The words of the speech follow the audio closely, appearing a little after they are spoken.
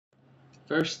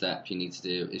First step you need to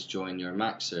do is join your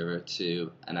Mac server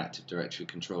to an Active Directory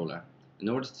controller. In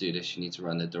order to do this, you need to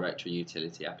run the directory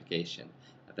utility application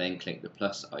and then click the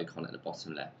plus icon at the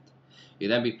bottom left.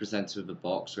 You'll then be presented with a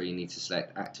box where you need to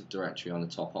select Active Directory on the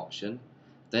top option,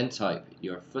 then type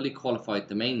your fully qualified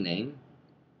domain name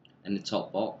in the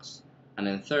top box, and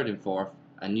then third and fourth,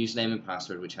 a username and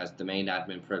password which has domain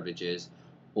admin privileges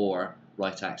or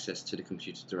right access to the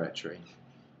computer directory.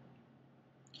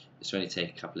 This will only take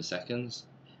a couple of seconds.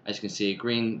 As you can see, a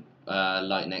green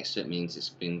light next to it means it's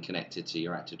been connected to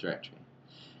your Active Directory.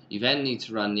 You then need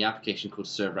to run the application called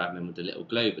Server Admin with the little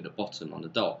globe at the bottom on the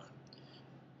dock.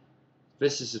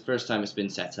 This is the first time it's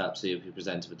been set up, so you'll be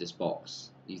presented with this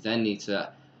box. You then need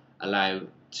to allow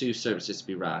two services to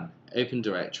be run, Open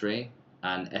Directory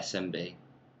and SMB,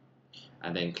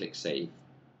 and then click Save.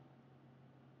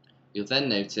 You'll then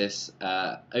notice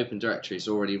Open Directory is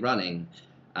already running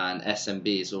and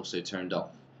SMB is also turned off.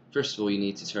 First of all, you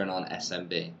need to turn on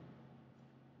SMB.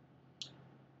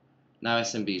 Now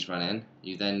SMB is running,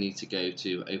 you then need to go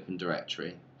to Open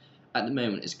Directory. At the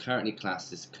moment, it's currently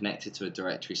classed as connected to a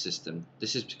directory system.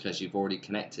 This is because you've already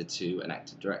connected to an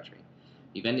Active Directory.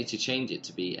 You then need to change it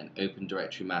to be an Open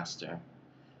Directory Master.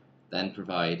 Then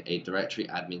provide a directory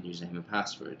admin username and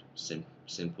password.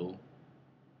 Simple.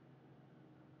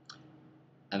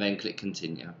 And then click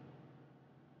Continue.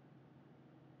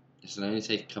 This will only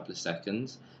take a couple of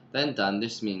seconds. Then done,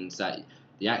 this means that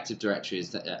the Active Directory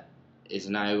is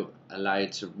now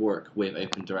allowed to work with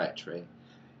Open Directory.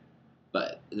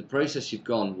 But the process you've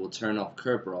gone will turn off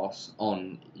Kerberos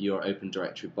on your Open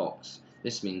Directory box.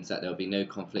 This means that there will be no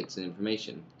conflicts in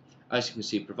information. As you can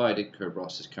see, provided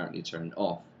Kerberos is currently turned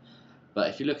off. But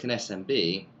if you look in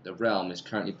SMB, the realm is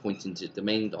currently pointing to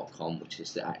domain.com, which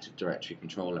is the Active Directory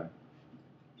controller.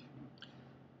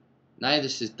 Now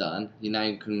this is done, you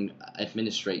now can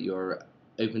administrate your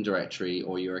Open Directory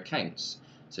or your accounts.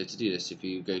 So to do this, if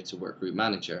you go to Workgroup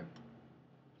Manager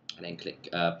and then click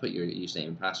put your username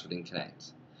and password and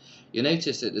connect, you'll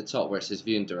notice at the top where it says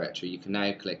View in Directory, you can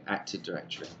now click Active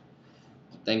Directory.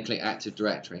 Then click Active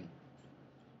Directory.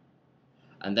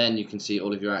 And then you can see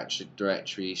all of your Active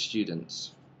Directory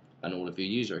students and all of your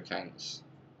user accounts.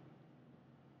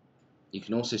 You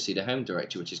can also see the home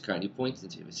directory, which is currently pointing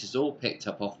to. This is all picked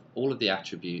up off all of the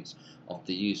attributes of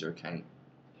the user account.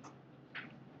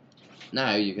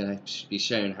 Now you're going to be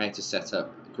shown how to set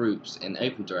up groups in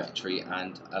Open Directory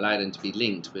and allow them to be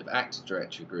linked with Active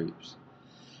Directory groups.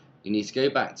 You need to go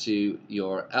back to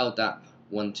your LDAP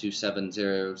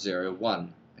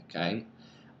 127001 account,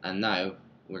 and now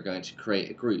we're going to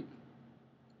create a group.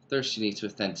 First, you need to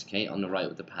authenticate on the right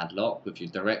with the padlock with your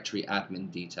directory admin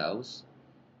details.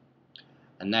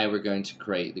 And now we're going to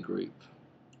create the group.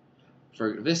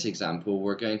 For this example,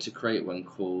 we're going to create one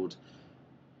called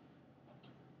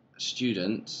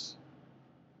Students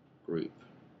Group.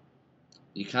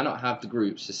 You cannot have the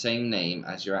groups the same name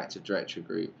as your Active Directory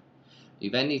group. You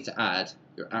then need to add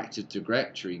your Active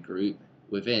Directory group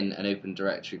within an Open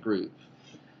Directory group.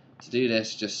 To do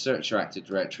this, just search your Active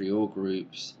Directory or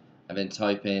groups and then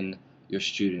type in your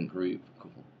student group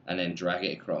and then drag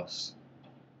it across.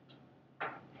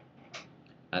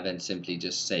 And then simply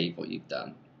just save what you've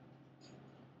done.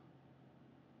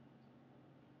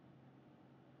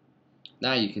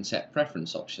 Now you can set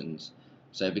preference options.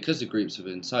 So because the groups are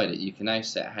inside it, you can now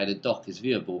set how the dock is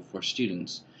viewable for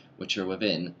students which are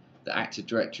within the Active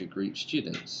Directory group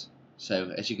students.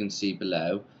 So as you can see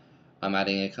below, I'm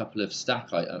adding a couple of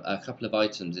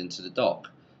items into the dock.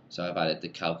 So I've added the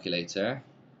calculator,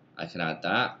 I can add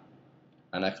that,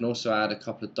 and I can also add a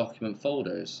couple of document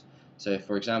folders. So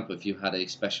for example, if you had a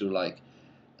special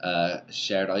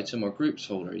shared item or groups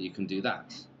folder, you can do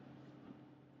that.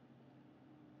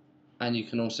 And you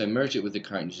can also merge it with the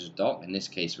current user dock. In this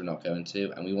case we're not going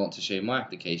to, and we want to show my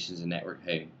applications in Network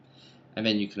Home. And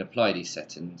then you can apply these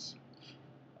settings.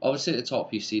 Obviously at the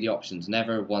top you see the options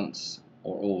never, once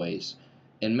or always.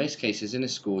 In most cases in a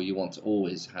school you want to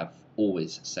always have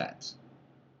always set.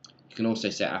 You can also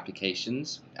set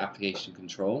applications, application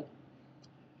control.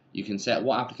 You can set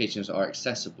what applications are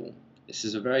accessible. This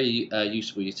is a very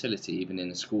useful utility even in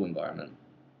a school environment.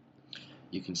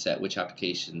 You can set which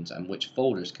applications and which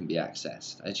folders can be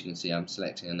accessed. As you can see, I'm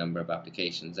selecting a number of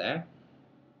applications there,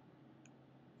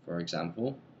 for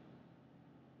example.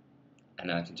 And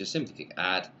now I can just simply click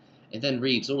Add. It then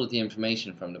reads all of the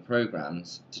information from the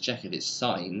programs to check if it's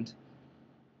signed.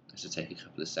 This will take a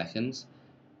couple of seconds.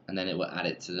 And then it will add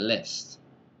it to the list.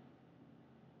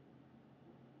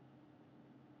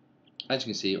 As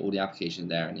you can see, all the applications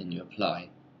there, and then you apply.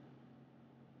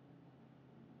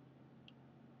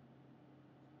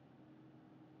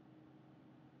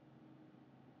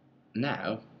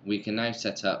 Now we can now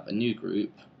set up a new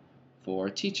group for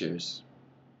teachers.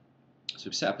 So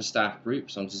we set up a staff group,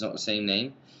 as long as it's not the same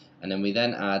name, and then we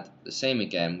add the same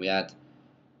again. We add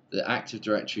the Active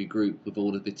Directory group with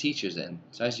all of the teachers in.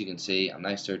 So as you can see, I'm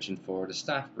now searching for the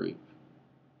staff group,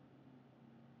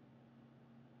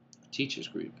 teachers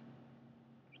group,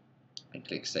 and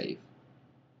click Save.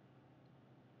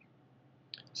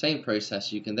 Same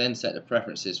process, you can then set the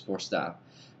preferences for staff.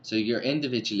 So you're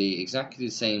individually exactly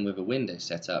the same with a Windows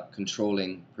setup,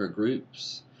 controlling per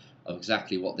groups of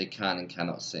exactly what they can and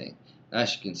cannot see. Now,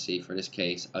 as you can see, for this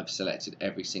case, I've selected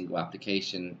every single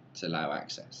application to allow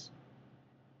access.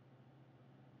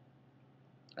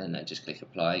 And then just click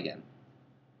Apply again.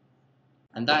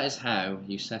 And that is how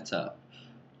you set up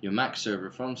your Mac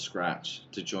server from scratch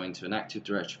to join to an Active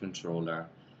Directory controller,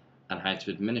 and how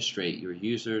to administrate your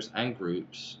users and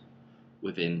groups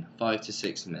within 5 to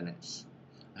 6 minutes.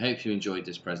 I hope you enjoyed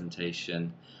this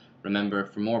presentation. Remember,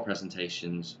 for more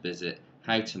presentations, visit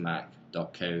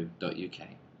howtomac.co.uk.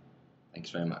 Thanks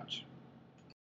very much.